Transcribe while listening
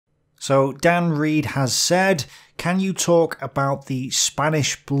So Dan Reed has said, can you talk about the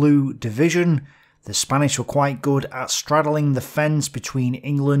Spanish Blue Division? The Spanish were quite good at straddling the fence between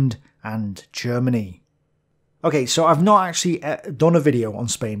England and Germany. Okay, so I've not actually done a video on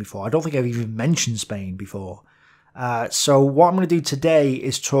Spain before. I don't think I've even mentioned Spain before. So what I'm going to do today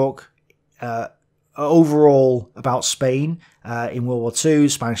is talk overall about Spain in World War II,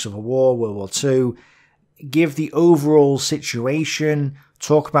 Spanish Civil War, World War II, give the overall situation,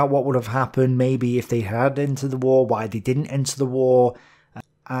 talk about what would have happened maybe if they had entered the war, why they didn't enter the war,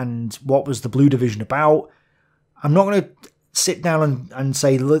 and what was the Blue Division about. I'm not going to sit down and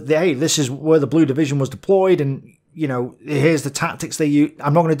say, hey, this is where the Blue Division was deployed and, you know, here's the tactics they used.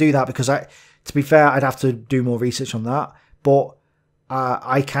 I'm not going to do that because, to be fair, I'd have to do more research on that. But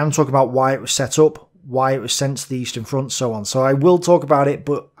I can talk about why it was set up, why it was sent to the Eastern Front, so on. So I will talk about it,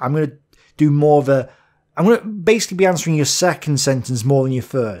 but I'm going to do more of a... I'm going to basically be answering your second sentence more than your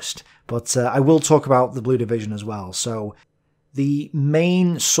first. But I will talk about the Blue Division as well. So the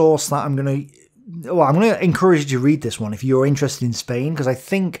main source that I'm going to encourage you to read this one if you're interested in Spain, because I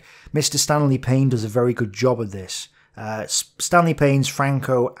think Mr. Stanley Payne does a very good job of this. Stanley Payne's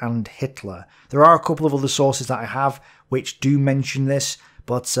Franco and Hitler. There are a couple of other sources that I have which do mention this,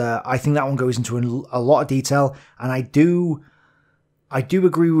 but I think that one goes into a lot of detail, and I do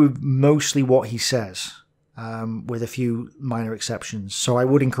agree with mostly what he says, with a few minor exceptions. So I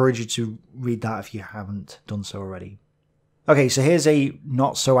would encourage you to read that if you haven't done so already. Okay, so here's a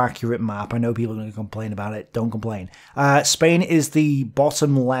not-so-accurate map. I know people are going to complain about it. Don't complain. Spain is the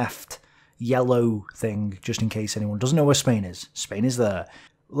bottom left yellow thing, just in case anyone doesn't know where Spain is. Spain is there.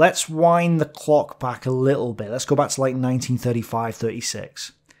 Let's wind the clock back a little bit. Let's go back to like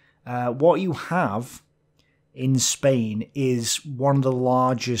 1935-36. What you have in Spain is one of the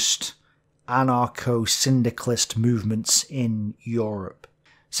largest anarcho-syndicalist movements in Europe.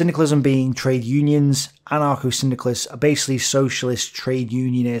 Syndicalism being trade unions, anarcho-syndicalists are basically socialist trade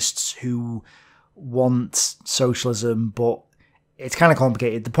unionists who want socialism, but it's kind of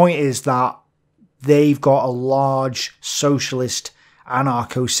complicated. The point is that they've got a large socialist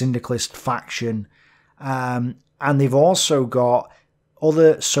anarcho-syndicalist faction, and they've also got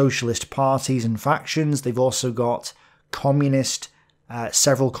other socialist parties and factions. They've also got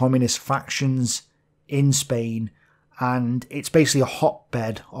several communist factions in Spain, and it's basically a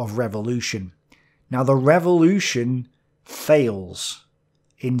hotbed of revolution. Now, the revolution fails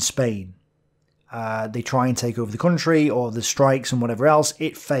in Spain. They try and take over the country, or the strikes and whatever else,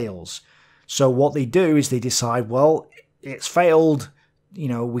 it fails. So what they do is they decide, well, it's failed, you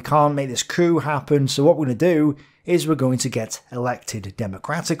know, we can't make this coup happen, so what we're going to do is we're going to get elected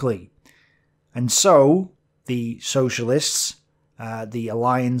democratically. And so the socialists, the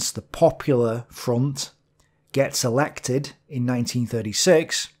alliance, the Popular Front, gets elected in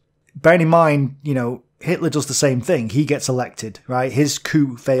 1936. Bearing in mind, you know, Hitler does the same thing. He gets elected, right? His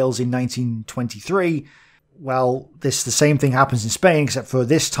coup fails in 1923. Well, the same thing happens in Spain, except for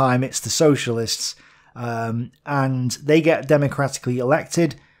this time it's the socialists, and they get democratically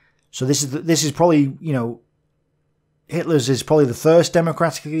elected. So this is probably, you know, Hitler's is probably the first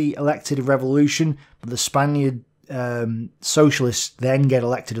democratically elected revolution, but the Spaniard socialists then get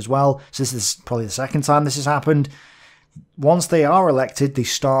elected as well. So this is probably the second time this has happened. Once they are elected, they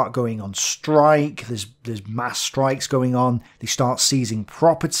start going on strike. There's mass strikes going on. They start seizing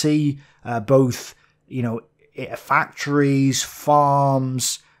property, both, you know, factories,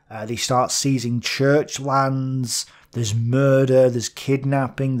 farms. They start seizing church lands. There's murder. There's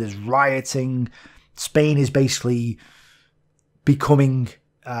kidnapping. There's rioting. Spain is basically becoming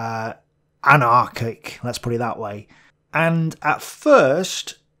anarchic, let's put it that way. And at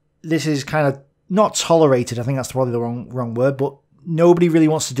first, this is kind of not tolerated, I think that's probably the wrong word, but nobody really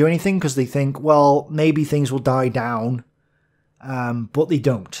wants to do anything because they think, well, maybe things will die down, but they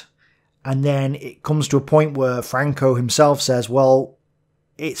don't. And then it comes to a point where Franco himself says, well,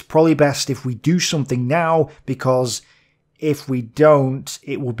 it's probably best if we do something now, because if we don't,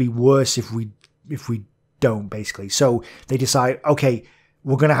 it will be worse if we don't, basically. So they decide, okay,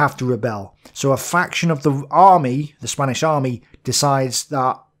 we're going to have to rebel. So a faction of the army, the Spanish army, decides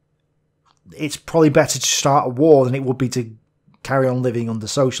that it's probably better to start a war than it would be to carry on living under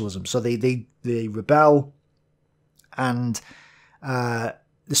socialism. So they rebel, and the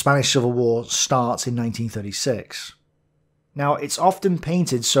Spanish Civil War starts in 1936. Now, it's often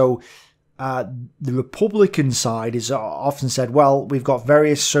painted, so the Republican side is often said, well, we've got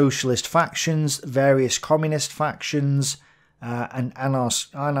various socialist factions, various communist factions, and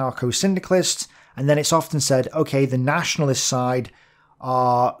anarcho-syndicalists, and then it's often said, okay, the nationalist side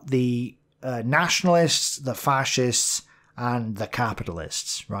are the nationalists, the fascists, and the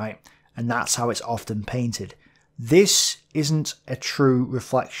capitalists, right? And that's how it's often painted. This isn't a true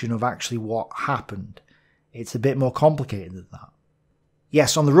reflection of actually what happened. It's a bit more complicated than that.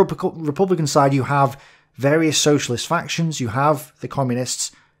 Yes, on the Republican side, you have various socialist factions. You have the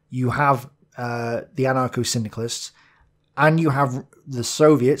communists, you have the anarcho-syndicalists, and you have the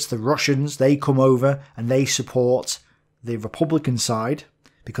Soviets, the Russians. They come over and they support the Republican side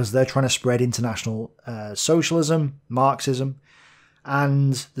because they're trying to spread international socialism, Marxism.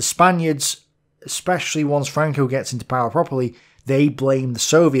 And the Spaniards, especially once Franco gets into power properly, they blame the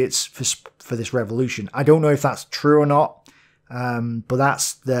Soviets for this revolution. I don't know if that's true or not, but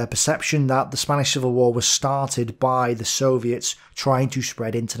that's the perception, that the Spanish Civil War was started by the Soviets trying to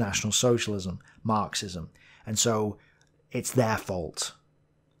spread international socialism, Marxism. And so it's their fault.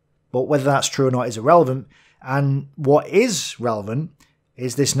 But whether that's true or not is irrelevant. And what is relevant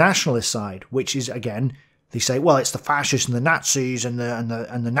is this nationalist side, which is, again, they say, well, it's the fascists and the Nazis and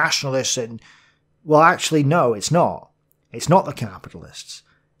the nationalists. And well, actually, no, it's not. It's not the capitalists.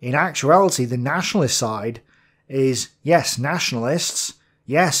 In actuality, the nationalist side is, yes, nationalists,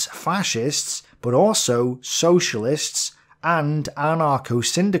 yes, fascists, but also socialists and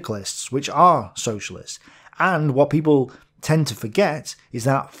anarcho-syndicalists, which are socialists. And what people tend to forget is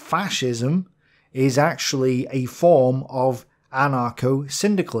that fascism is actually a form of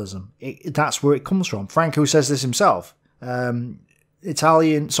anarcho-syndicalism. That's where it comes from. Franco says this himself.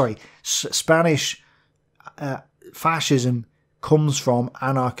 Spanish fascism comes from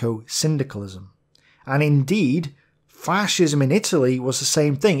anarcho-syndicalism. And indeed, fascism in Italy was the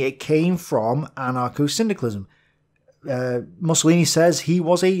same thing. It came from anarcho-syndicalism. Mussolini says he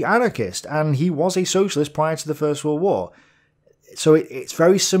was an anarchist and he was a socialist prior to the First World War. So it's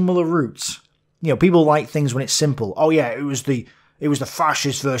very similar roots. You know, people like things when it's simple. Oh yeah, it was the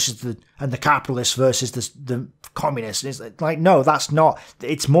fascists versus the capitalists versus the communists. It's like, no, that's not.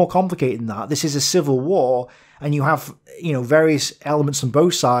 It's more complicated than that. This is a civil war, and you have, you know, various elements on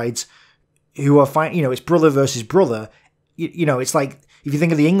both sides who are fighting. You know, it's brother versus brother. You know, it's like if you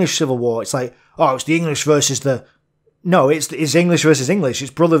think of the English Civil War, it's like, oh, it's the English versus the. No, it's English versus English.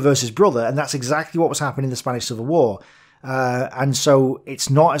 It's brother versus brother, and that's exactly what was happening in the Spanish Civil War. And so it's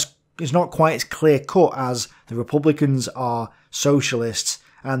not quite as clear cut as the Republicans are socialists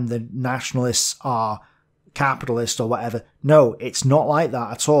and the nationalists are capitalists or whatever. No, it's not like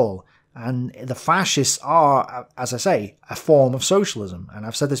that at all. And the fascists are, as I say, a form of socialism, and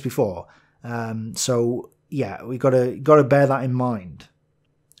I've said this before. So yeah, we got to bear that in mind.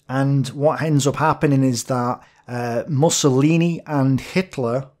 And what ends up happening is that Mussolini and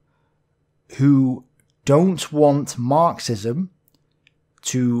Hitler, who don't want Marxism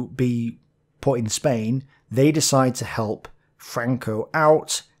to be put in Spain, they decide to help Franco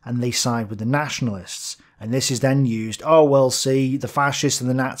out, and they side with the nationalists. And this is then used, oh, well, see, the fascists and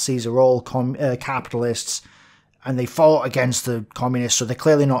the Nazis are all capitalists, and they fought against the communists, so they're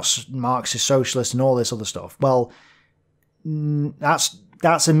clearly not Marxist socialists and all this other stuff. Well,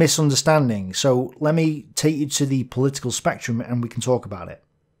 that's a misunderstanding. So let me take you to the political spectrum and we can talk about it.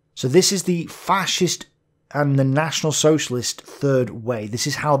 So this is the fascist and the National Socialist third way. This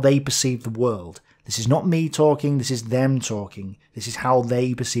is how they perceive the world. This is not me talking, this is them talking. This is how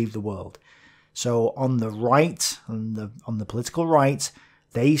they perceive the world. So on the right, on the political right,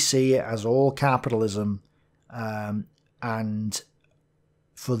 they see it as all capitalism, and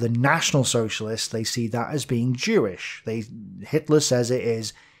for the National Socialists, they see that as being Jewish. Hitler says it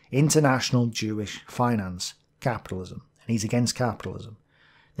is international Jewish finance, capitalism, and he's against capitalism.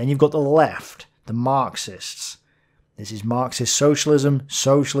 Then you've got the left, the Marxists. This is Marxist socialism,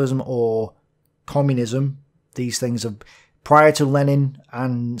 socialism or communism. These things are, prior to Lenin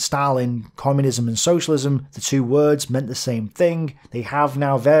and Stalin, communism and socialism, the two words meant the same thing. They have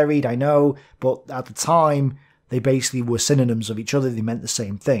now varied, I know, but at the time, they basically were synonyms of each other. They meant the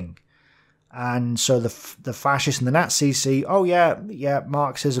same thing. And so the fascists and the Nazis see, oh yeah,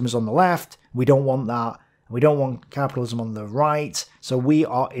 Marxism is on the left. We don't want that. We don't want capitalism on the right. So we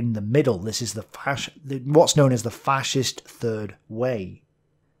are in the middle. This is what's known as the fascist third way.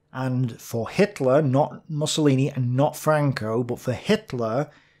 And for Hitler, not Mussolini and not Franco, but for Hitler,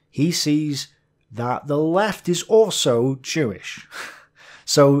 he sees that the left is also Jewish.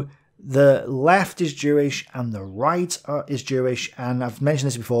 So the left is Jewish and the right is Jewish. And I've mentioned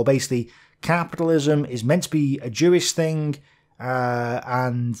this before. Basically, capitalism is meant to be a Jewish thing.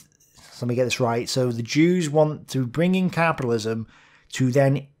 And let me get this right. So the Jews want to bring in capitalism to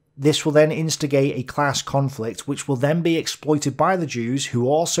then, this will then instigate a class conflict, which will then be exploited by the Jews, who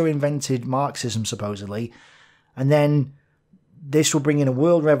also invented Marxism, supposedly. And then this will bring in a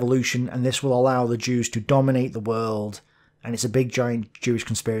world revolution, and this will allow the Jews to dominate the world and it's a big giant Jewish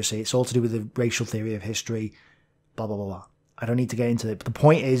conspiracy. It's all to do with the racial theory of history, blah, blah, blah, blah. I don't need to get into it, but the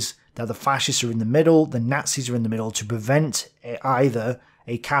point is that the fascists are in the middle, the Nazis are in the middle to prevent either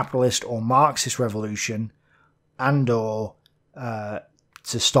a capitalist or Marxist revolution and or to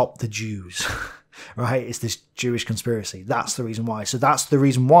stop the Jews, right? It's this Jewish conspiracy. That's the reason why. So that's the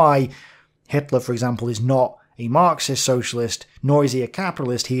reason why Hitler, for example, is not a Marxist socialist, nor is he a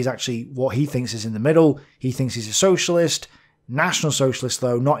capitalist. He is actually what he thinks is in the middle. He thinks he's a socialist, national socialist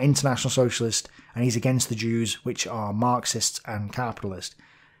though, not international socialist, and he's against the Jews, which are Marxists and capitalist.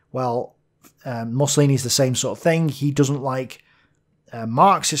 Well, Mussolini's the same sort of thing. He doesn't like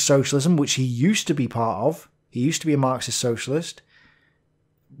Marxist socialism, which he used to be part of. He used to be a Marxist socialist,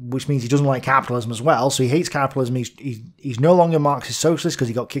 which means he doesn't like capitalism as well. So he hates capitalism. He's no longer a Marxist socialist because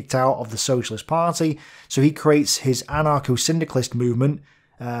he got kicked out of the Socialist Party. So he creates his anarcho-syndicalist movement,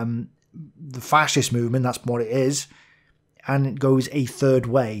 the fascist movement, that's what it is, and it goes a third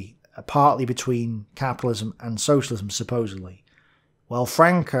way, partly between capitalism and socialism, supposedly. Well,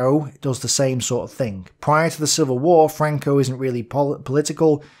 Franco does the same sort of thing. Prior to the Civil War, Franco isn't really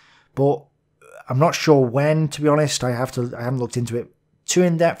political, but I'm not sure when, to be honest. I haven't looked into it too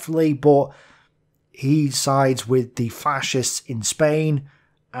in-depthly, but he sides with the fascists in Spain,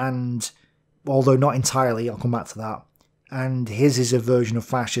 and although not entirely, I'll come back to that. And his is a version of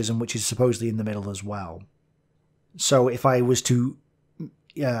fascism, which is supposedly in the middle as well. So if I was to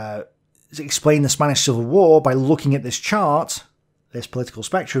explain the Spanish Civil War by looking at this chart, this political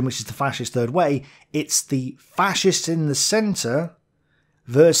spectrum, which is the fascist third way, it's the fascists in the centre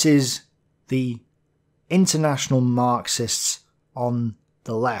versus the international Marxists on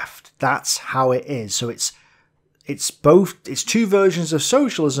the left. That's how it is. So it's two versions of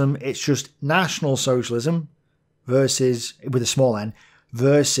socialism. It's just national socialism versus, with a small n,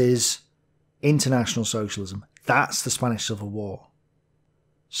 versus international socialism. That's the Spanish Civil War.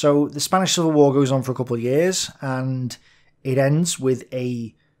 So the Spanish Civil War goes on for a couple of years, and it ends with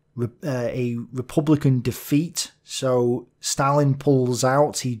a Republican defeat. So Stalin pulls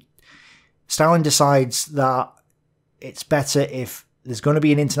out. Stalin decides that it's better if there's going to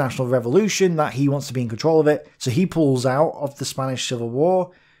be an international revolution, that he wants to be in control of it. So he pulls out of the Spanish Civil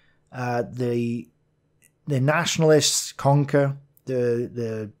War. The nationalists conquer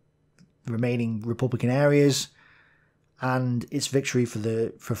the remaining Republican areas, and it's victory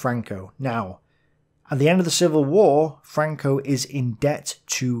for Franco. Now, at the end of the Civil War, Franco is in debt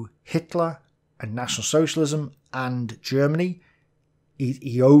to Hitler and National Socialism and Germany.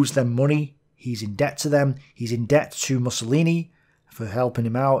 He owes them money. He's in debt to them. He's in debt to Mussolini for helping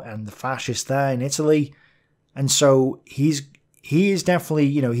him out, and the fascists there in Italy. And so he is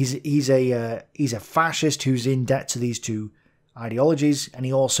definitely, he's a fascist who's in debt to these two ideologies, and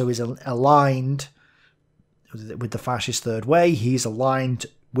he also is aligned with the fascist third way. He's aligned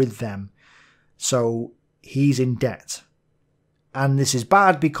with them. So he's in debt. And this is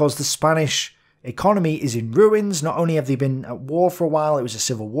bad because the Spanish economy is in ruins. Not only have they been at war for a while, it was a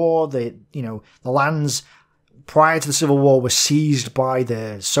civil war. The lands prior to the Civil War were seized by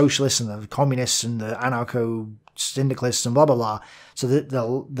the socialists and the communists and the anarcho-syndicalists and blah, blah, blah. So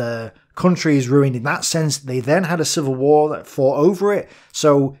the country is ruined in that sense. They then had a civil war that fought over it.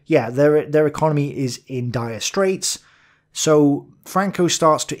 So yeah, their economy is in dire straits. So Franco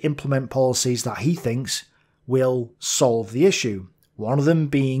starts to implement policies that he thinks will solve the issue. One of them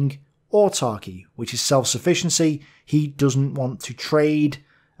being autarky, which is self-sufficiency. He doesn't want to trade.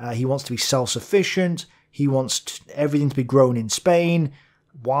 He wants to be self-sufficient. He wants everything to be grown in Spain.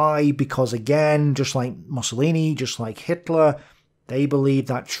 Why? Because again, just like Mussolini, just like Hitler, they believe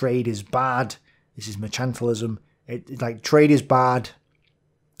that trade is bad. This is mercantilism. Trade is bad,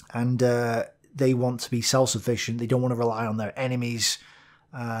 and they want to be self-sufficient. They don't want to rely on their enemies.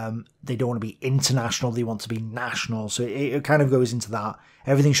 They don't want to be international. They want to be national. So it kind of goes into that.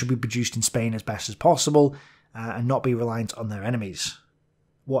 Everything should be produced in Spain as best as possible, and not be reliant on their enemies.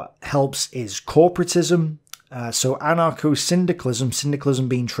 What helps is corporatism. So anarcho-syndicalism, syndicalism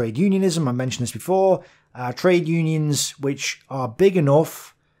being trade unionism, I mentioned this before. Trade unions which are big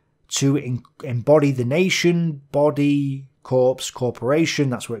enough to embody the nation, body, corpse, corporation,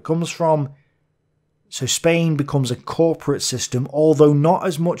 that's where it comes from. So Spain becomes a corporate system, although not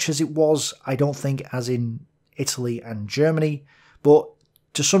as much as it was, I don't think, as in Italy and Germany, but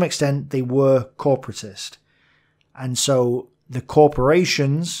to some extent they were corporatist. And so the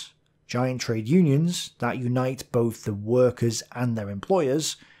corporations, giant trade unions that unite both the workers and their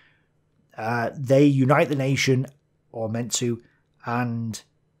employers, they unite the nation, or meant to, and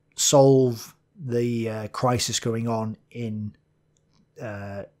solve the crisis going on in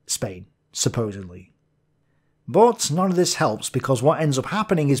Spain, supposedly. But none of this helps, because what ends up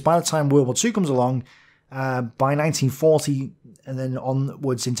happening is by the time World War II comes along, by 1940 and then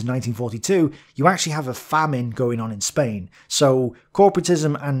onwards into 1942, you actually have a famine going on in Spain. So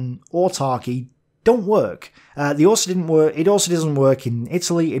corporatism and autarky don't work. It also doesn't work in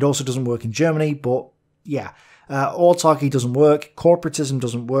Italy. It also doesn't work in Germany. But yeah, autarky doesn't work. Corporatism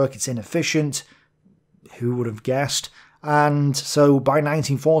doesn't work. It's inefficient. Who would have guessed? And so by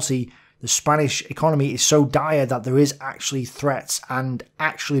 1940, the Spanish economy is so dire that there is actually threats and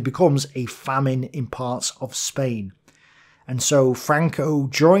actually becomes a famine in parts of Spain. And so Franco,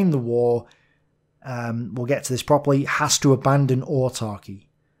 during the war, we'll get to this properly, has to abandon autarky.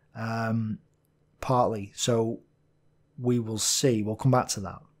 Partly. So we will see. We'll come back to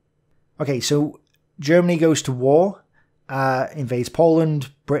that. Okay, so Germany goes to war, invades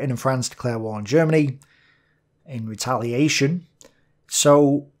Poland. Britain and France declare war on Germany in retaliation.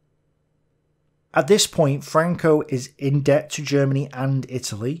 So at this point, Franco is in debt to Germany and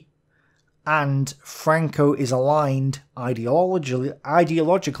Italy, and Franco is aligned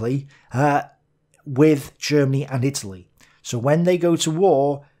ideologically with Germany and Italy. So when they go to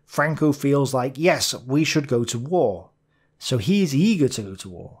war, Franco feels like, yes, we should go to war. So he is eager to go to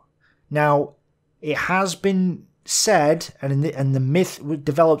war. Now, it has been said, and the myth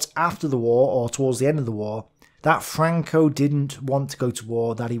developed after the war, or towards the end of the war, that Franco didn't want to go to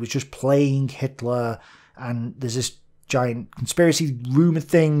war, that he was just playing Hitler, and there's this giant conspiracy rumour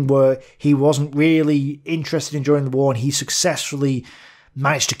thing where he wasn't really interested in joining the war and he successfully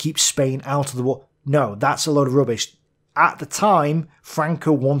managed to keep Spain out of the war. No, that's a load of rubbish. At the time,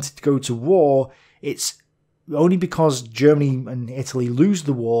 Franco wanted to go to war. It's only because Germany and Italy lose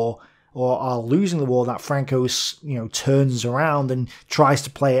the war, or are losing the war, that Franco, turns around and tries to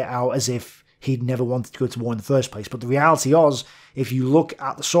play it out as if he'd never wanted to go to war in the first place. But the reality is, if you look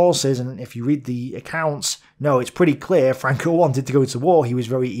at the sources and if you read the accounts, no, it's pretty clear Franco wanted to go to war. He was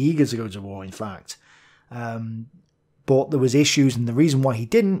very eager to go to war, in fact. But there was issues, and the reason why he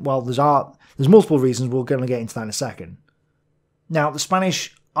didn't, well, there's multiple reasons. We're going to get into that in a second. Now, the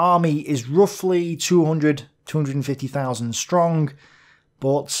Spanish army is roughly 250,000 strong,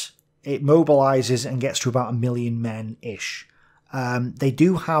 but it mobilises and gets to about 1 million men-ish. They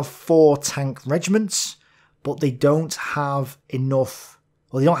do have 4 tank regiments, but they don't have enough,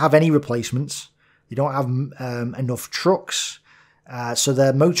 they don't have any replacements. They don't have enough trucks. So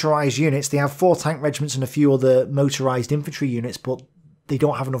they're motorised units. They have 4 tank regiments and a few other motorised infantry units, but they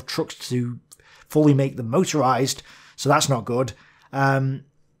don't have enough trucks to fully make them motorised, so that's not good.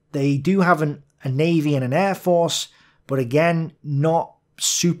 They do have a navy and an air force, but again, not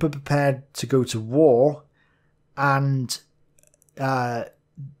super prepared to go to war. And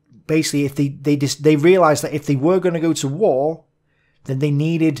basically, if they realised that if they were going to go to war, then they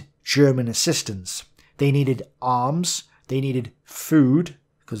needed German assistance. They needed arms, they needed food,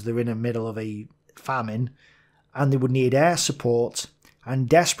 because they're in the middle of a famine, and they would need air support, and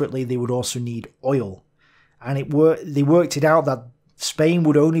desperately they would also need oil. And they worked it out that Spain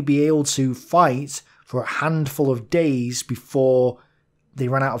would only be able to fight for a handful of days before they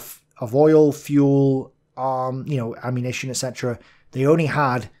ran out of oil, fuel, ammunition, etc. They only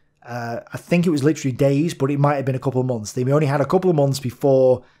had, I think it was literally days, but it might have been a couple of months. They only had a couple of months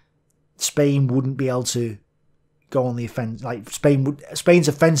before Spain wouldn't be able to go on the offensive. Like Spain's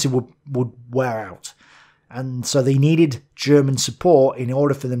offensive would wear out. And so they needed German support in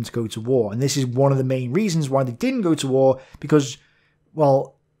order for them to go to war. And this is one of the main reasons why they didn't go to war, because,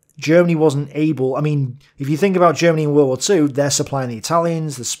 well, Germany wasn't able. I mean, if you think about Germany in World War II, they're supplying the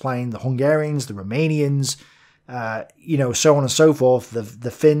Italians, they're supplying the Hungarians, the Romanians, so on and so forth,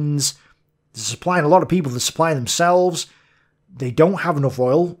 the Finns. They're supplying a lot of people, they're supplying themselves. They don't have enough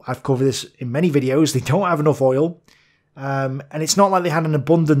oil. I've covered this in many videos. They don't have enough oil. And it's not like they had an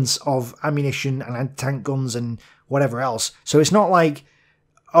abundance of ammunition and anti-tank guns and whatever else. So it's not like,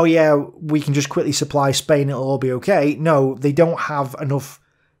 oh yeah, we can just quickly supply Spain, it'll all be okay. No, they don't have enough.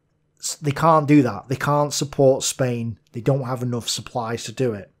 They can't do that. They can't support Spain. They don't have enough supplies to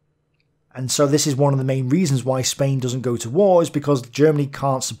do it. And so this is one of the main reasons why Spain doesn't go to war, is because Germany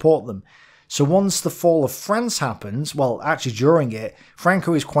can't support them. So once the fall of France happens, well, actually during it,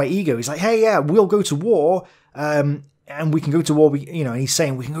 Franco is quite eager. He's like, hey, yeah, we'll go to war, and we can go to war, and he's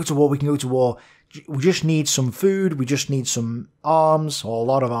saying, we can go to war, we can go to war. We just need some food, we just need some arms, or a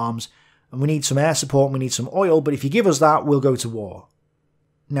lot of arms, and we need some air support, and we need some oil, but if you give us that, we'll go to war.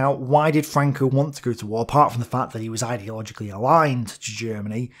 Now, why did Franco want to go to war, apart from the fact that he was ideologically aligned to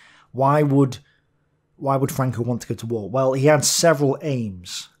Germany? Why would Franco want to go to war? Well, he had several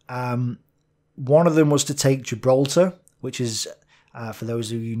aims. One of them was to take Gibraltar, which is, for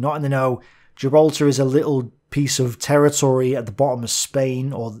those of you not in the know, Gibraltar is a little piece of territory at the bottom of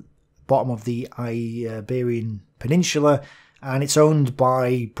Spain, or bottom of the Iberian Peninsula, and it's owned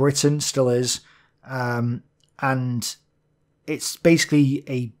by Britain, still is, and it's basically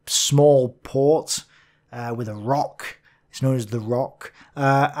a small port with a rock. It's known as the Rock,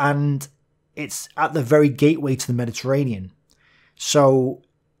 and it's at the very gateway to the Mediterranean. So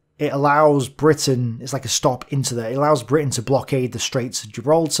it allows Britain, it's like a stop into there, it allows Britain to blockade the Straits of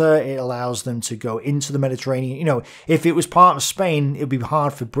Gibraltar, it allows them to go into the Mediterranean. You know, if it was part of Spain, it would be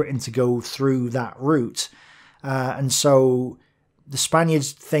hard for Britain to go through that route. And so the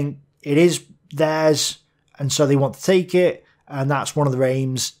Spaniards think it is theirs, and so they want to take it, and that's one of their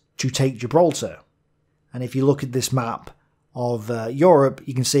aims, to take Gibraltar. And if you look at this map of Europe,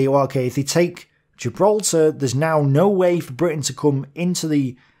 you can see, well, okay, if they take Gibraltar, there's now no way for Britain to come into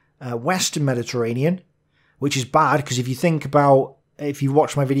the Western Mediterranean, which is bad, because if you think about, if you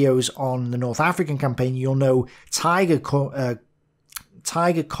watch my videos on the North African campaign, you'll know Tiger Convoy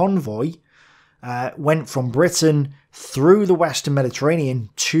went from Britain through the Western Mediterranean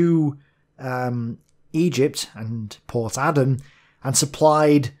to Egypt and Port Adam, and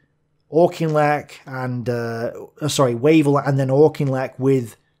supplied Auchinleck and Wavell and then Auchinleck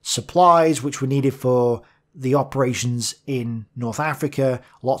with supplies which were needed for the operations in North Africa.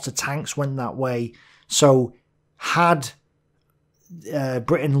 Lots of tanks went that way. So had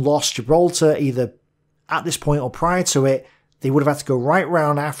Britain lost Gibraltar, either at this point or prior to it, they would have had to go right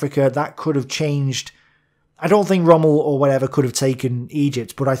round Africa. That could have changed. I don't think Rommel or whatever could have taken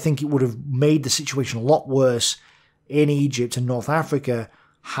Egypt, but I think it would have made the situation a lot worse in Egypt and North Africa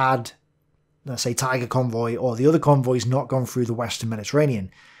had, let's say, Tiger Convoy or the other convoys not gone through the Western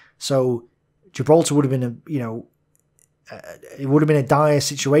Mediterranean. So Gibraltar would have been it would have been a dire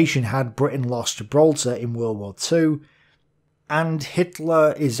situation had Britain lost Gibraltar in World War II. And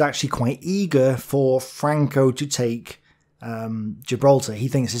Hitler is actually quite eager for Franco to take Gibraltar. He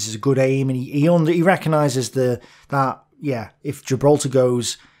thinks this is a good aim, and he recognises that if Gibraltar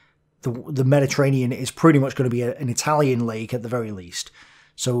goes, the Mediterranean is pretty much going to be an Italian lake at the very least.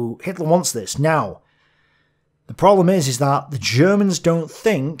 So Hitler wants this. Now, the problem is that the Germans don't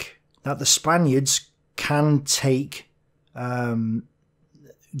think that the Spaniards can take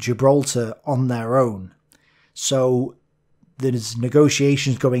Gibraltar on their own. So there's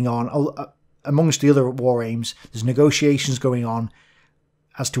negotiations going on. Amongst the other war aims, there's negotiations going on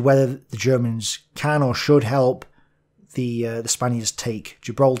as to whether the Germans can or should help the Spaniards take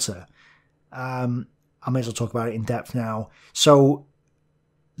Gibraltar. I may as well talk about it in depth now. So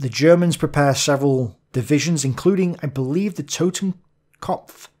the Germans prepare several divisions, including, I believe, the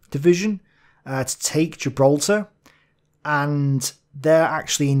Totenkopf division, to take Gibraltar. And they're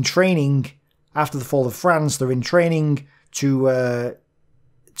actually in training, after the fall of France, they're in training to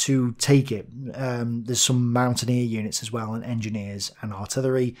take it. There's some mountaineer units as well, and engineers and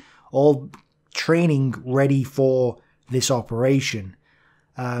artillery, all training ready for this operation.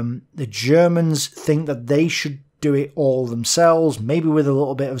 The Germans think that they should do it all themselves, maybe with a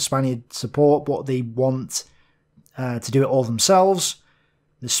little bit of Spaniard support, but they want to do it all themselves.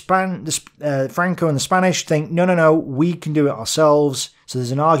 Franco and the Spanish think, no, we can do it ourselves. So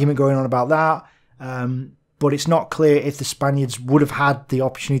there's an argument going on about that. But it's not clear if the Spaniards would have had the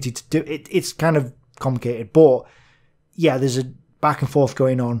opportunity to do it. It's kind of complicated. But yeah, there's a back and forth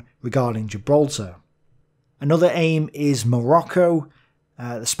going on regarding Gibraltar. Another aim is Morocco.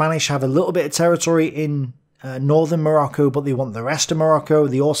 The Spanish have a little bit of territory in northern Morocco, but they want the rest of Morocco.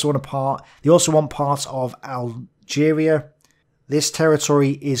 They also want part of Algeria. This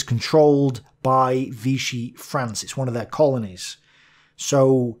territory is controlled by Vichy France. It's one of their colonies.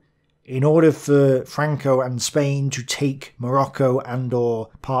 So in order for Franco and Spain to take Morocco and or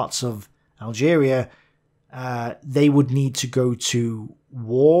parts of Algeria, they would need to go to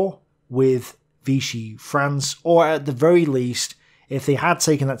war with Vichy France, or at the very least, if they had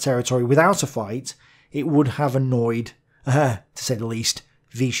taken that territory without a fight, it would have annoyed, to say the least,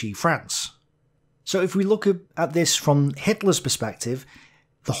 Vichy France. So if we look at this from Hitler's perspective,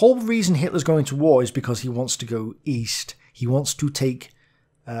 the whole reason Hitler's going to war is because he wants to go east. He wants to take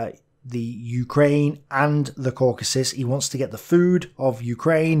the Ukraine and the Caucasus. He wants to get the food of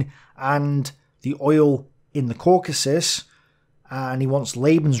Ukraine and the oil in the Caucasus, and he wants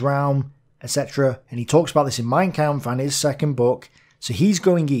Lebensraum, etc. And he talks about this in Mein Kampf and his second book. So he's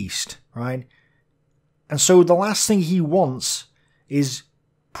going east, right? And so the last thing he wants is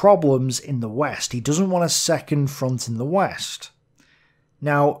problems in the West. He doesn't want a second front in the West.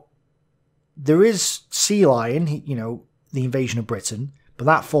 Now, there is Sea Lion, the invasion of Britain, but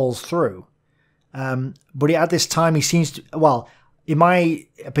that falls through. But at this time, he seems to... Well, in my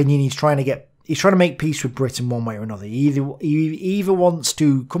opinion, he's trying to make peace with Britain one way or another. He either wants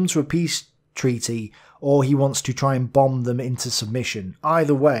to come to a peace treaty or he wants to try and bomb them into submission.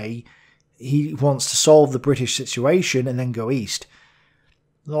 Either way, he wants to solve the British situation and then go east.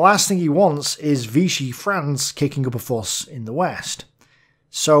 The last thing he wants is Vichy France kicking up a fuss in the West.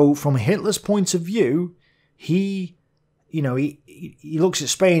 So from Hitler's point of view, he looks at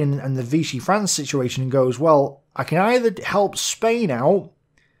Spain and the Vichy France situation and goes, well, I can either help Spain out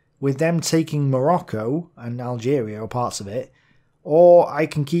with them taking Morocco and Algeria or parts of it, or I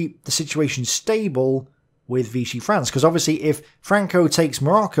can keep the situation stable with Vichy France. Because obviously if Franco takes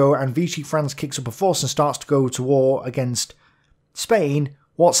Morocco and Vichy France kicks up a fuss and starts to go to war against Spain,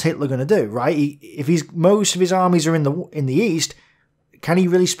 what's Hitler going to do, right? If most of his armies are in the east, can he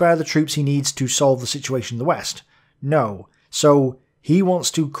really spare the troops he needs to solve the situation in the west? No. So he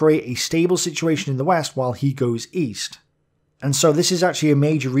wants to create a stable situation in the west while he goes east. And so this is actually a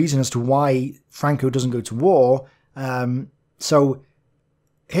major reason as to why Franco doesn't go to war. So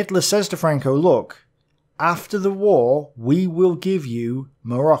Hitler says to Franco, look, after the war, we will give you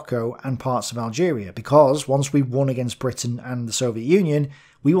Morocco and parts of Algeria, because once we've won against Britain and the Soviet Union,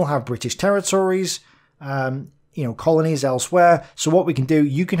 we will have British territories, colonies elsewhere. So what we can do,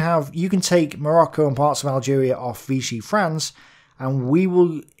 you can take Morocco and parts of Algeria off Vichy France, and we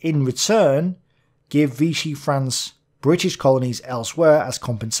will, in return, give Vichy France British colonies elsewhere as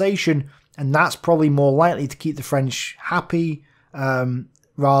compensation, and that's probably more likely to keep the French happy,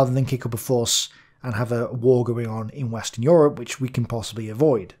 rather than kick up a fuss and have a war going on in Western Europe, which we can possibly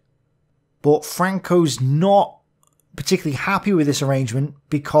avoid. But Franco's not particularly happy with this arrangement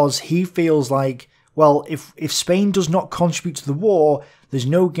because he feels like, well, if Spain does not contribute to the war, there's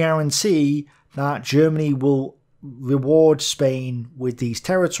no guarantee that Germany will reward Spain with these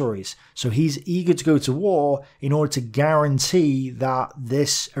territories. So he's eager to go to war in order to guarantee that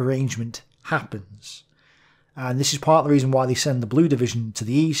this arrangement happens. And this is part of the reason why they send the Blue Division to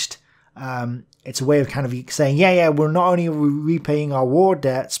the east. It's a way of kind of saying, yeah, we're not only repaying our war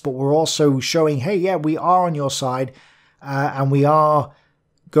debts, but we're also showing, hey, yeah, we are on your side, and we are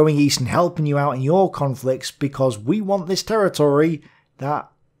going east and helping you out in your conflicts because we want this territory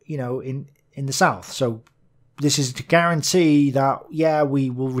that, in the south. So this is to guarantee that, yeah, we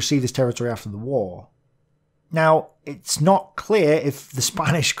will receive this territory after the war. Now, it's not clear if the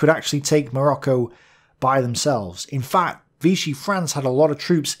Spanish could actually take Morocco by themselves. In fact, Vichy France had a lot of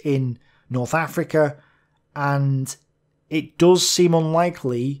troops in North Africa, and it does seem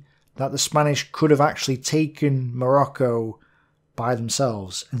unlikely that the Spanish could have actually taken Morocco by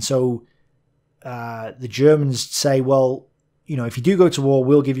themselves. And so the Germans say, well, if you do go to war,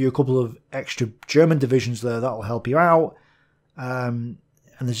 we'll give you a couple of extra German divisions there that'll help you out. And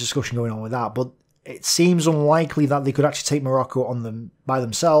there's discussion going on with that. But it seems unlikely that they could actually take Morocco on them by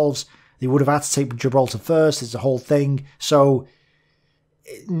themselves. They would have had to take Gibraltar first. It's a whole thing. So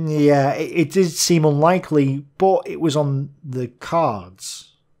yeah, it did seem unlikely, but it was on the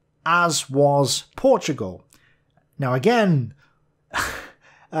cards, as was Portugal. Now again,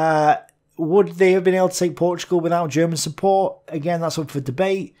 would they have been able to take Portugal without German support? Again, that's up for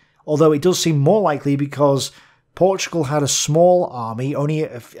debate, although it does seem more likely because Portugal had a small army, only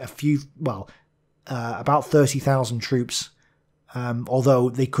a few, about 30,000 troops,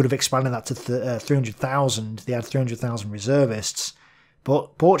 although they could have expanded that to 300,000. They had 300,000 reservists.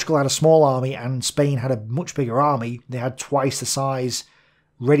 But Portugal had a small army and Spain had a much bigger army. They had twice the size,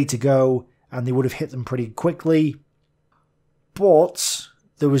 ready to go, and they would have hit them pretty quickly. But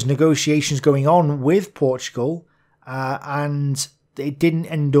there was negotiations going on with Portugal, and it didn't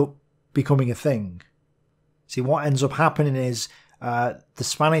end up becoming a thing. See, what ends up happening is the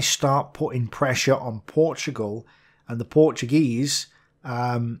Spanish start putting pressure on Portugal, and the Portuguese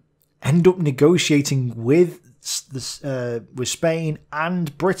end up negotiating with Spain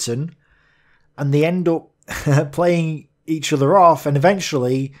and Britain, and they end up playing each other off, and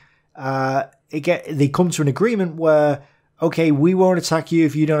eventually they come to an agreement where, okay, we won't attack you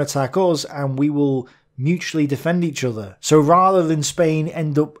if you don't attack us, and we will mutually defend each other. So rather than Spain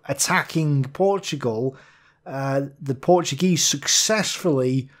end up attacking Portugal, the Portuguese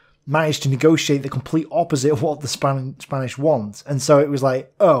successfully managed to negotiate the complete opposite of what the Spanish want. And so it was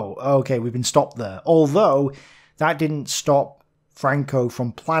like, oh, okay, we've been stopped there. Although that didn't stop Franco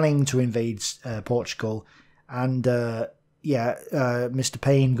from planning to invade Portugal. And Mr.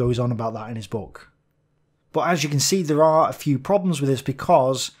 Payne goes on about that in his book. But as you can see, there are a few problems with this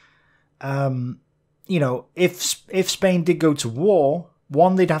because, if Spain did go to war,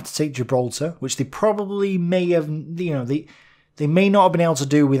 one, they'd have to take Gibraltar, which they probably may have, they may not have been able to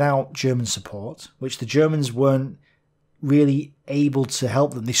do without German support, which the Germans weren't really able to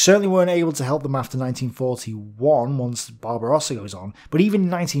help them. They certainly weren't able to help them after 1941, once Barbarossa goes on. But even in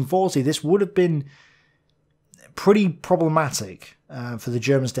 1940, this would have been pretty problematic for the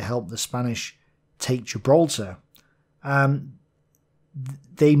Germans to help the Spanish take Gibraltar.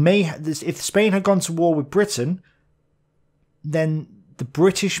 They may, if Spain had gone to war with Britain, then the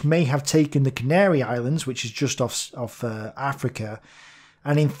British may have taken the Canary Islands, which is just off Africa.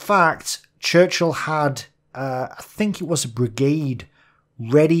 And in fact, Churchill had, I think it was a brigade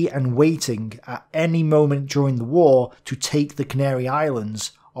ready and waiting at any moment during the war to take the Canary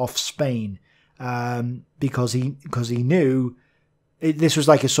Islands off Spain, because he knew this was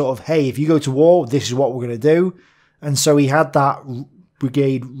like a sort of, hey, if you go to war, this is what we're going to do. And so he had that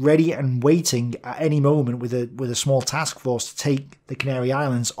brigade ready and waiting at any moment with a small task force to take the Canary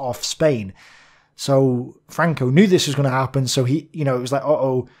Islands off Spain. So Franco knew this was going to happen. So he, it was like,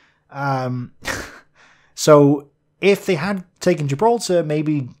 so if they had taken Gibraltar,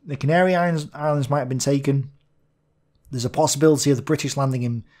 maybe the Canary Islands might have been taken. There's a possibility of the British landing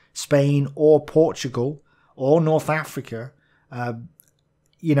in Spain or Portugal or North Africa.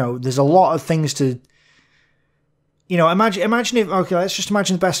 There's a lot of things to, imagine if, okay, let's just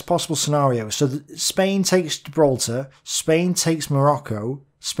imagine the best possible scenario. So Spain takes Gibraltar, Spain takes Morocco,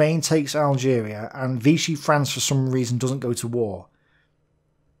 Spain takes Algeria, and Vichy France for some reason doesn't go to war.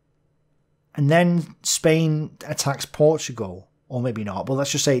 And then Spain attacks Portugal, or maybe not, but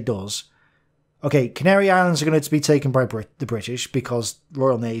let's just say it does. Okay, Canary Islands are going to be taken by the British because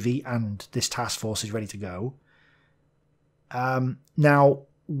Royal Navy and this task force is ready to go. Now,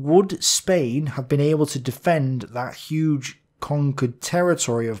 would Spain have been able to defend that huge conquered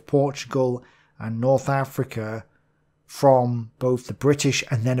territory of Portugal and North Africa from both the British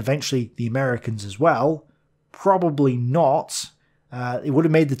and then eventually the Americans as well? Probably not. It would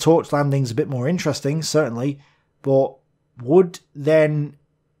have made the torch landings a bit more interesting, certainly, but would then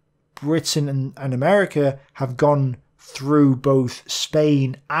Britain and America have gone through both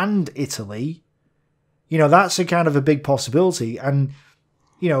Spain and Italy? That's a kind of a big possibility. And,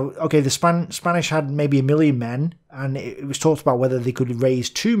 okay, the Spanish had maybe 1 million men, and it was talked about whether they could raise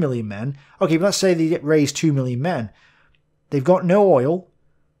 2 million men. Okay, but let's say they raised 2 million men. They've got no oil.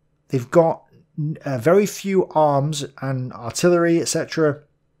 They've got very few arms and artillery, etc.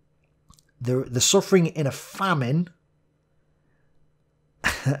 They're suffering in a famine.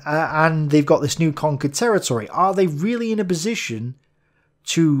 And they've got this new conquered territory. Are they really in a position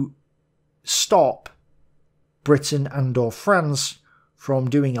to stop Britain and or France from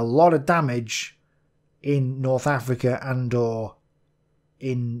doing a lot of damage in North Africa and or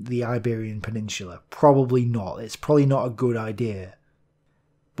in the Iberian Peninsula? Probably not. It's probably not a good idea.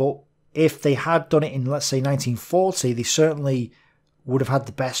 But if they had done it in, let's say, 1940, they certainly would have had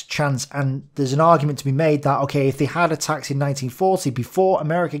the best chance. And there's an argument to be made that, okay, if they had attacked in 1940 before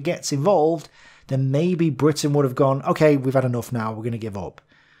America gets involved, then maybe Britain would have gone, okay, we've had enough now, we're going to give up.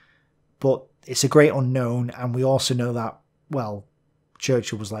 But it's a great unknown, and we also know that, well,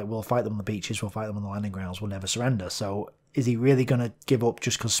 Churchill was like, we'll fight them on the beaches, we'll fight them on the landing grounds, we'll never surrender. So is he really going to give up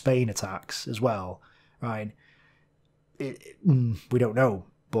just because Spain attacks as well? Right? We don't know,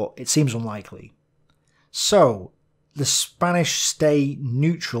 but it seems unlikely. So the Spanish stay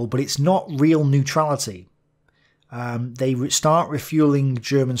neutral, but it's not real neutrality. They start refueling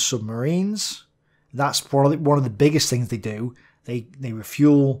German submarines. That's probably one of the biggest things they do. They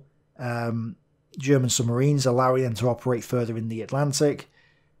refuel German submarines, allowing them to operate further in the Atlantic.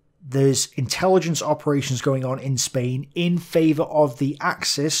 There's intelligence operations going on in Spain in favour of the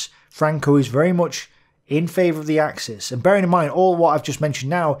Axis. Franco is very much in favour of the Axis. And bearing in mind, all what I've just mentioned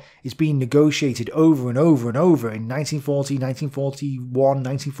now is being negotiated over and over and over in 1940, 1941,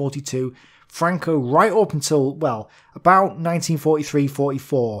 1942. Franco, right up until, well, about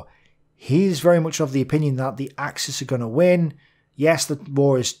 1943-44, he's very much of the opinion that the Axis are going to win. Yes, the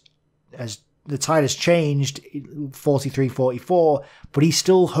war the tide has changed 43-44, but he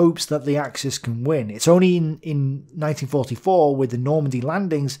still hopes that the Axis can win. It's only in 1944 with the Normandy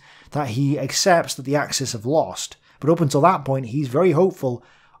landings that he accepts that the Axis have lost. But up until that point, he's very hopeful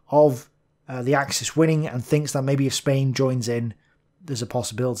of the Axis winning and thinks that maybe if Spain joins in, there's a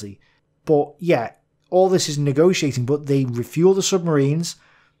possibility. But yeah, all this is negotiating, but they refuel the submarines.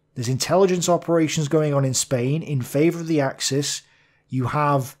 There's intelligence operations going on in Spain in favour of the Axis. You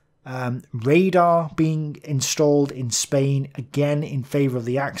have radar being installed in Spain, again in favour of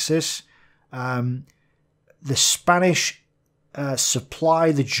the Axis. The Spanish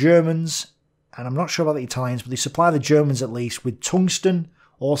supply the Germans, and I'm not sure about the Italians, but they supply the Germans at least with tungsten,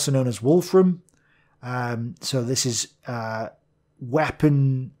 also known as wolfram. So this is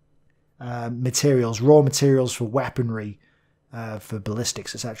weapon materials, raw materials for weaponry, for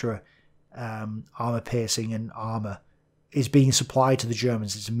ballistics, etc., armor piercing and armor, is being supplied to the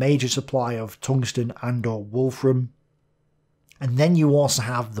Germans. It's a major supply of tungsten and or wolfram. And then you also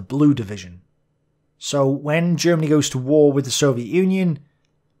have the Blue Division. So when Germany goes to war with the Soviet Union,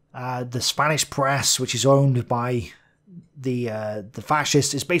 the Spanish press, which is owned by the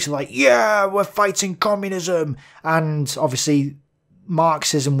fascists, is basically like, yeah, we're fighting communism. And obviously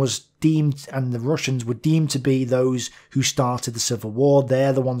Marxism was deemed, and the Russians were deemed to be those who started the Civil War.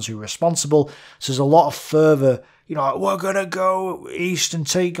 They're the ones who are responsible. So there's a lot of fervour, we're going to go east and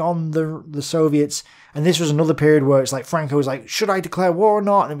take on the Soviets. And this was another period where it's like Franco was like, should I declare war or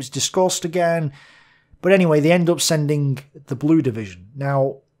not? And it was discussed again. But anyway, they end up sending the Blue Division.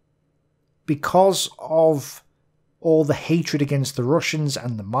 Now, because of all the hatred against the Russians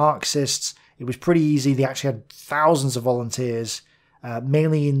and the Marxists, it was pretty easy. They actually had thousands of volunteers,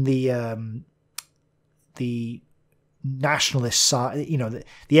 mainly in the nationalist side,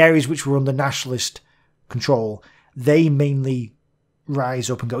 the areas which were under nationalist control. They mainly rise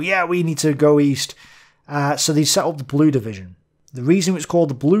up and go, yeah, we need to go east. So they set up the Blue Division. The reason it's called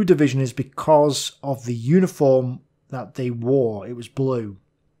the Blue Division is because of the uniform that they wore. It was blue.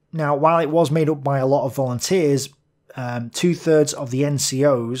 Now, while it was made up by a lot of volunteers, 2/3 of the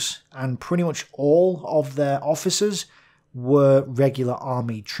NCOs and pretty much all of their officers were regular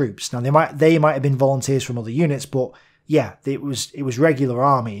army troops. Now, they might have been volunteers from other units, but yeah, it was regular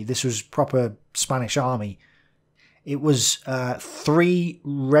army. This was proper Spanish army. It was 3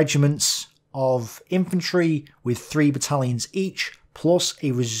 regiments of infantry with 3 battalions each, plus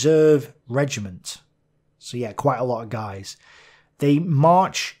a reserve regiment. So yeah, quite a lot of guys. They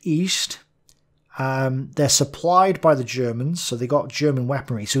march east. They're supplied by the Germans, so they got German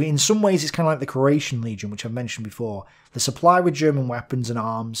weaponry. So in some ways, it's kind of like the Croatian Legion, which I've mentioned before. They're supplied with German weapons and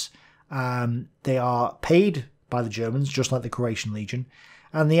arms. They are paid by the Germans, just like the Croatian Legion.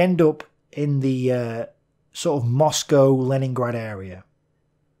 And they end up in the sort of Moscow-Leningrad area.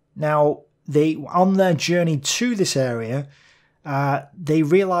 Now, on their journey to this area, they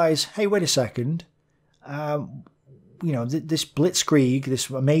realise, hey, wait a second, this blitzkrieg, this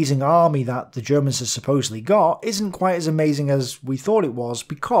amazing army that the Germans have supposedly got, isn't quite as amazing as we thought it was,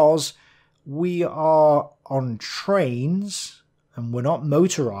 because we are on trains and we're not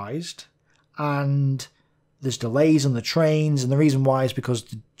motorised, and there's delays on the trains, and the reason why is because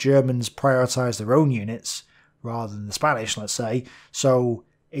the Germans prioritise their own units rather than the Spanish, let's say, so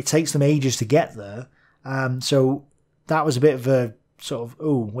it takes them ages to get there. So that was a bit of a sort of,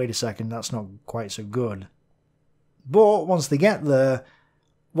 oh, wait a second, that's not quite so good. But once they get there,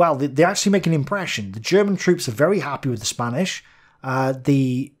 well, they actually make an impression. The German troops are very happy with the Spanish.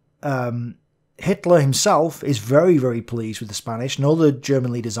 Hitler himself is very, very pleased with the Spanish, and other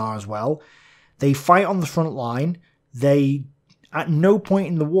German leaders are as well. They fight on the front line. At no point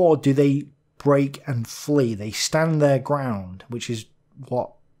in the war do they break and flee. They stand their ground, which is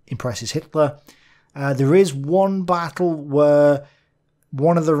what impresses Hitler. There is one battle where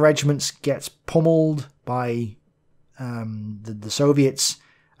one of the regiments gets pummeled by the Soviets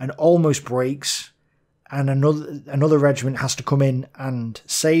and almost breaks, and another regiment has to come in and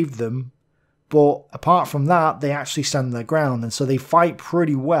save them. But apart from that, they actually stand their ground, and so they fight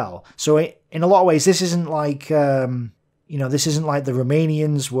pretty well. So in a lot of ways, this isn't like this isn't like the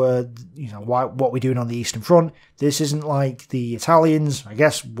Romanians were, what we're doing on the Eastern Front. This isn't like the Italians. I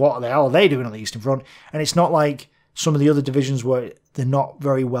guess what the hell are they doing on the Eastern Front? And it's not like some of the other divisions where they're not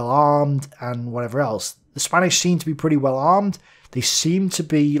very well armed and whatever else. The Spanish seem to be pretty well armed. They seem to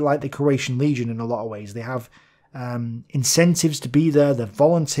be like the Croatian Legion in a lot of ways. They have incentives to be there. They're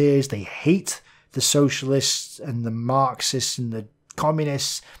volunteers. They hate the socialists and the Marxists and the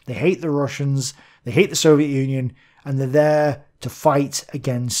communists. They hate the Russians. They hate the Soviet Union. And they're there to fight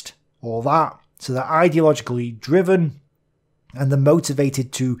against all that. So they're ideologically driven, and they're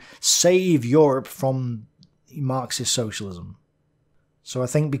motivated to save Europe from Marxist socialism. So I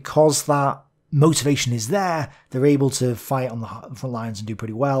think because that motivation is there, they're able to fight on the front lines and do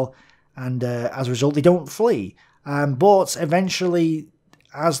pretty well. And as a result, they don't flee. But eventually,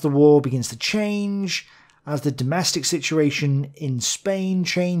 as the war begins to change, as the domestic situation in Spain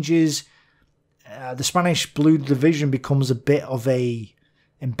changes, the Spanish Blue Division becomes a bit of a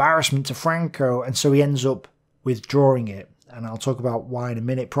embarrassment to Franco, and so he ends up withdrawing it. And I'll talk about why in a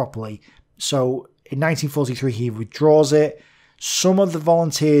minute properly. So in 1943, he withdraws it. Some of the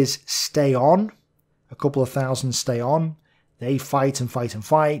volunteers stay on. A couple of thousand stay on. They fight and fight and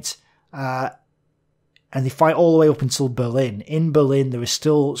fight. And they fight all the way up until Berlin. In Berlin, there is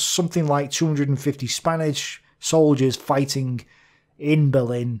still something like 250 Spanish soldiers fighting in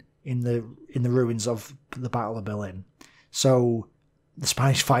Berlin in the ruins of the Battle of Berlin. So the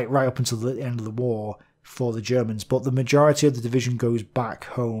Spanish fight right up until the end of the war for the Germans, but the majority of the division goes back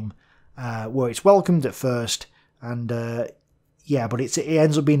home, where it's welcomed at first, and yeah, but it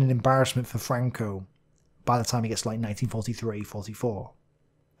ends up being an embarrassment for Franco by the time he gets to like 1943, 44.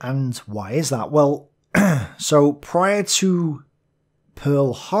 And why is that? Well, so prior to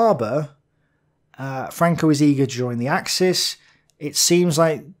Pearl Harbor, Franco is eager to join the Axis. It seems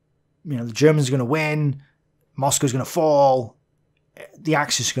like, the Germans are going to win, Moscow's going to fall, the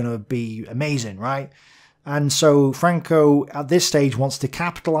Axis is going to be amazing, right? And so Franco, at this stage, wants to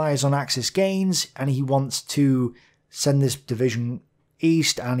capitalize on Axis gains, and he wants to send this division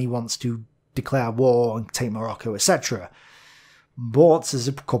east, and he wants to declare war and take Morocco, etc. But there's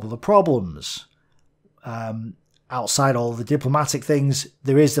a couple of problems. Outside all the diplomatic things,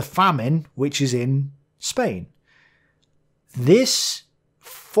 there is the famine, which is in Spain. This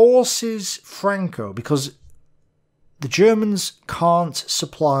forces Franco, because the Germans can't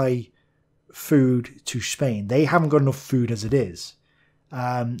supply food to Spain. They haven't got enough food as it is.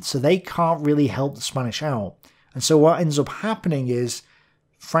 So they can't really help the Spanish out. And so what ends up happening is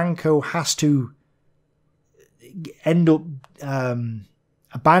Franco has to end up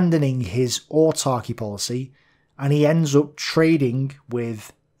abandoning his autarky policy, and he ends up trading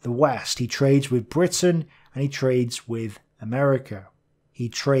with the West. He trades with Britain and he trades with America. He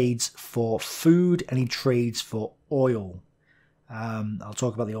trades for food and he trades for oil. I'll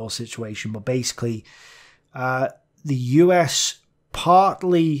talk about the oil situation, but basically the US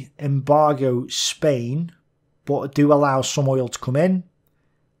partly embargo Spain, but do allow some oil to come in.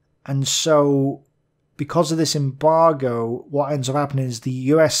 And so because of this embargo, what ends up happening is the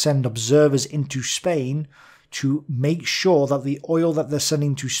US send observers into Spain to make sure that the oil that they're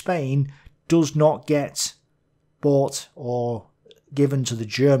sending to Spain does not get bought or given to the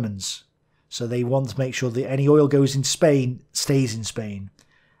Germans. So they want to make sure that any oil goes into Spain stays in Spain.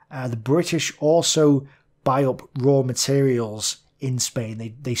 The British also buy up raw materials in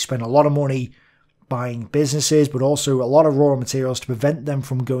Spain. They spend a lot of money buying businesses, but also a lot of raw materials to prevent them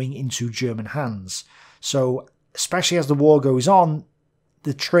from going into German hands. So especially as the war goes on,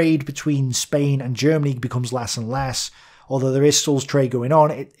 the trade between Spain and Germany becomes less and less. Although there is still trade going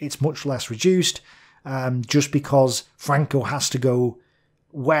on, it's much less reduced, just because Franco has to go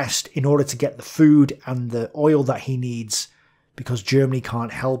west in order to get the food and the oil that he needs, because Germany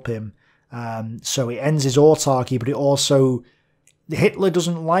can't help him. So it ends his autarky, but it also... Hitler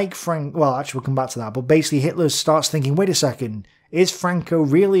doesn't like Franco. Well, actually, we'll come back to that. But basically, Hitler starts thinking, wait a second, is Franco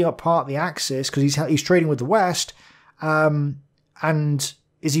really a part of the Axis? Because he's trading with the West. And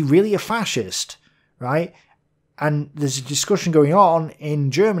is he really a fascist? Right? And there's a discussion going on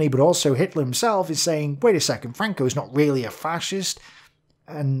in Germany, but also Hitler himself is saying, wait a second, Franco is not really a fascist.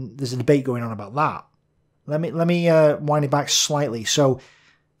 And there's a debate going on about that. Let me wind it back slightly. So,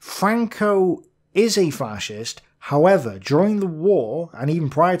 Franco is a fascist. However, during the war, and even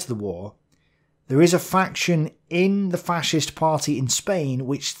prior to the war, there is a faction in the fascist party in Spain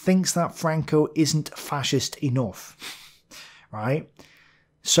which thinks that Franco isn't fascist enough. Right?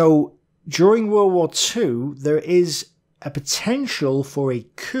 So, during World War II, there is a potential for a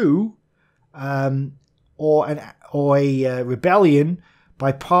coup or a rebellion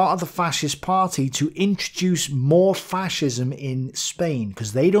by part of the fascist party to introduce more fascism in Spain,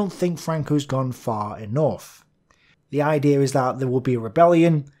 because they don't think Franco's gone far enough. The idea is that there will be a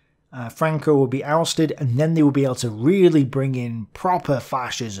rebellion, Franco will be ousted, and then they will be able to really bring in proper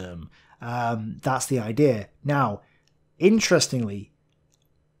fascism. That's the idea. Now, interestingly,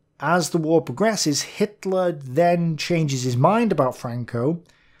 as the war progresses, Hitler then changes his mind about Franco,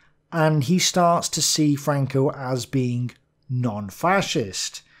 and he starts to see Franco as being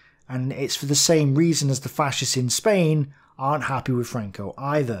non-fascist. And it's for the same reason as the fascists in Spain aren't happy with Franco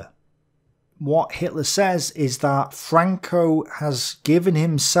either. What Hitler says is that Franco has given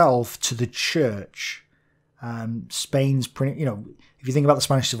himself to the church. Spain's pretty, if you think about the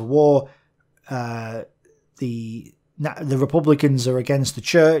Spanish Civil War, the Republicans are against the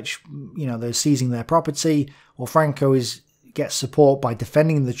church, they're seizing their property. Well, Franco gets support by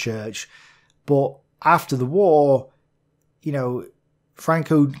defending the church. But after the war,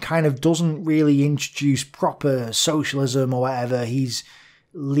 Franco kind of doesn't really introduce proper socialism or whatever. He's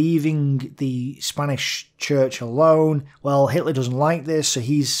leaving the Spanish church alone. Well, Hitler doesn't like this, so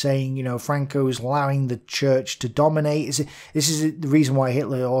he's saying, Franco is allowing the church to dominate. This is the reason why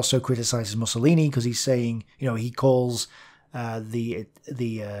Hitler also criticizes Mussolini, because he's saying, he calls the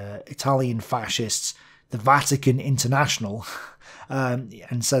Italian fascists the Vatican International,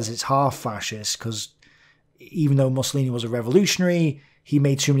 and says it's half fascist, because even though Mussolini was a revolutionary, he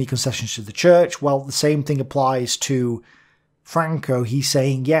made too many concessions to the church. Well, the same thing applies to Franco. He's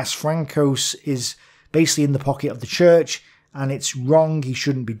saying, yes, Franco is basically in the pocket of the church, and it's wrong, he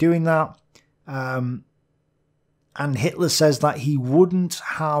shouldn't be doing that. And Hitler says that he wouldn't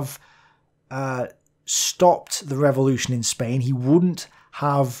have stopped the revolution in Spain, he wouldn't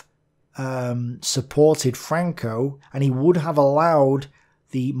have supported Franco, and he would have allowed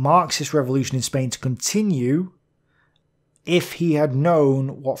the Marxist revolution in Spain to continue if he had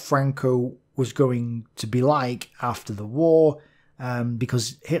known what Franco was going to be like after the war,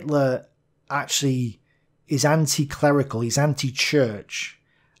 because Hitler actually is anti-clerical, he's anti-church,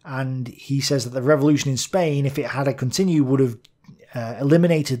 and he says that the revolution in Spain, if it had continued, would have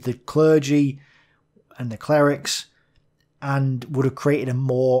eliminated the clergy and the clerics, and would have created a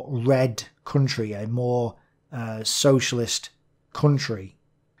more red country, a more socialist country.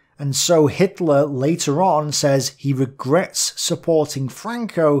 And so Hitler later on says he regrets supporting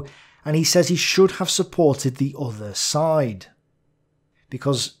Franco, and he says he should have supported the other side.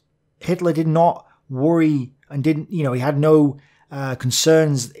 Because Hitler did not worry and didn't, he had no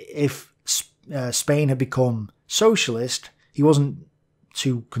concerns if Spain had become socialist. He wasn't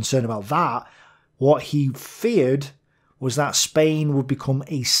too concerned about that. What he feared was that Spain would become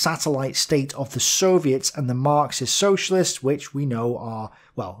a satellite state of the Soviets and the Marxist socialists, which we know are,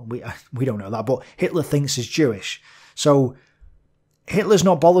 well, we don't know that, but Hitler thinks is Jewish. So Hitler's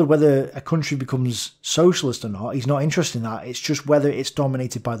not bothered whether a country becomes socialist or not. He's not interested in that. It's just whether it's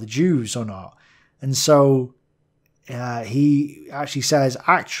dominated by the Jews or not. And so he actually says,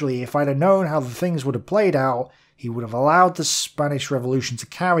 actually, if I'd have known how the things would have played out, he would have allowed the Spanish Revolution to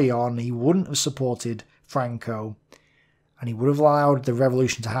carry on. He wouldn't have supported Franco. And he would have allowed the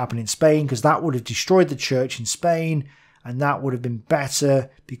revolution to happen in Spain, because that would have destroyed the church in Spain, and that would have been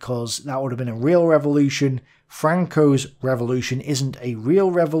better because that would have been a real revolution. Franco's revolution isn't a real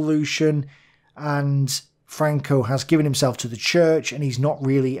revolution, and Franco has given himself to the church, and he's not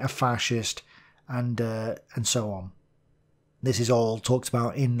really a fascist, and so on. This is all talked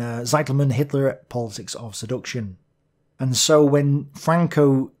about in Zeitleman, Hitler, Politics of Seduction. And so when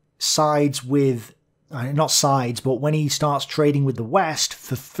Franco sides with, not sides, but when he starts trading with the West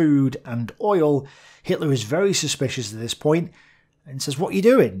for food and oil, Hitler is very suspicious at this point and says, what are you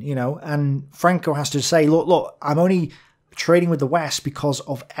doing? And Franco has to say, look, I'm only trading with the West because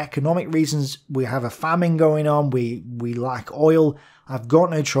of economic reasons. We have a famine going on. We lack oil. I've got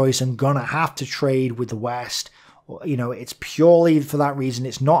no choice. I'm going to have to trade with the West. It's purely for that reason.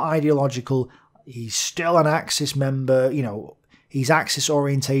 It's not ideological. He's still an Axis member. He's Axis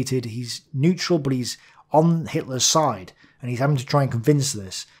orientated. He's neutral, but he's on Hitler's side. And he's having to try and convince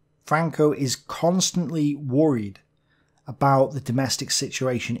this. Franco is constantly worried about the domestic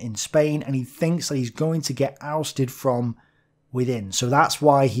situation in Spain, and he thinks that he's going to get ousted from within. So that's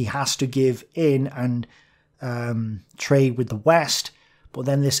why he has to give in and trade with the West. But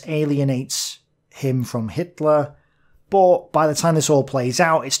then this alienates him from Hitler. But by the time this all plays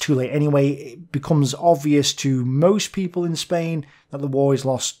out, it's too late anyway. It becomes obvious to most people in Spain that the war is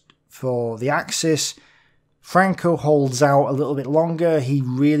lost for the Axis. Franco holds out a little bit longer. He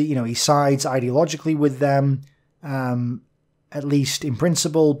really, he sides ideologically with them, at least in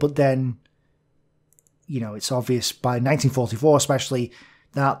principle. But then, it's obvious by 1944 especially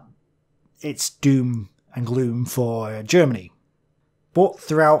that it's doom and gloom for Germany. But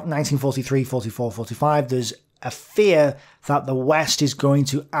throughout 1943, 44, 45, there's a fear that the West is going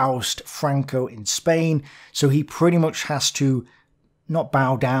to oust Franco in Spain, so he pretty much has to not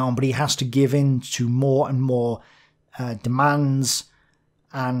bow down, but he has to give in to more and more demands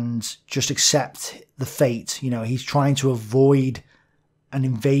and just accept the fate. He's trying to avoid an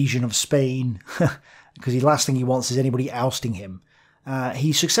invasion of Spain because the last thing he wants is anybody ousting him.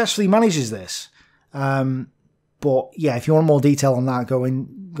 He successfully manages this. But yeah, if you want more detail on that, go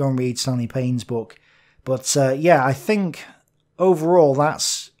and read Stanley Payne's book. But yeah, I think overall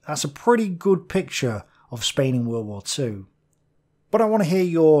that's a pretty good picture of Spain in World War II. But I want to hear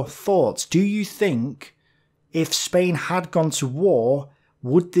your thoughts. Do you think if Spain had gone to war,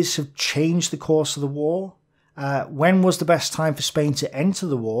 would this have changed the course of the war? When was the best time for Spain to enter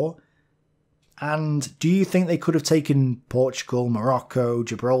the war? And do you think they could have taken Portugal, Morocco,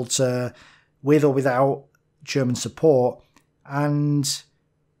 Gibraltar, with or without German support? And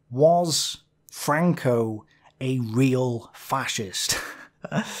was Franco a real fascist?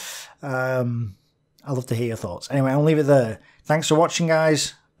 I'd love to hear your thoughts. Anyway, I'll leave it there. Thanks for watching,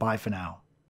 guys. Bye for now.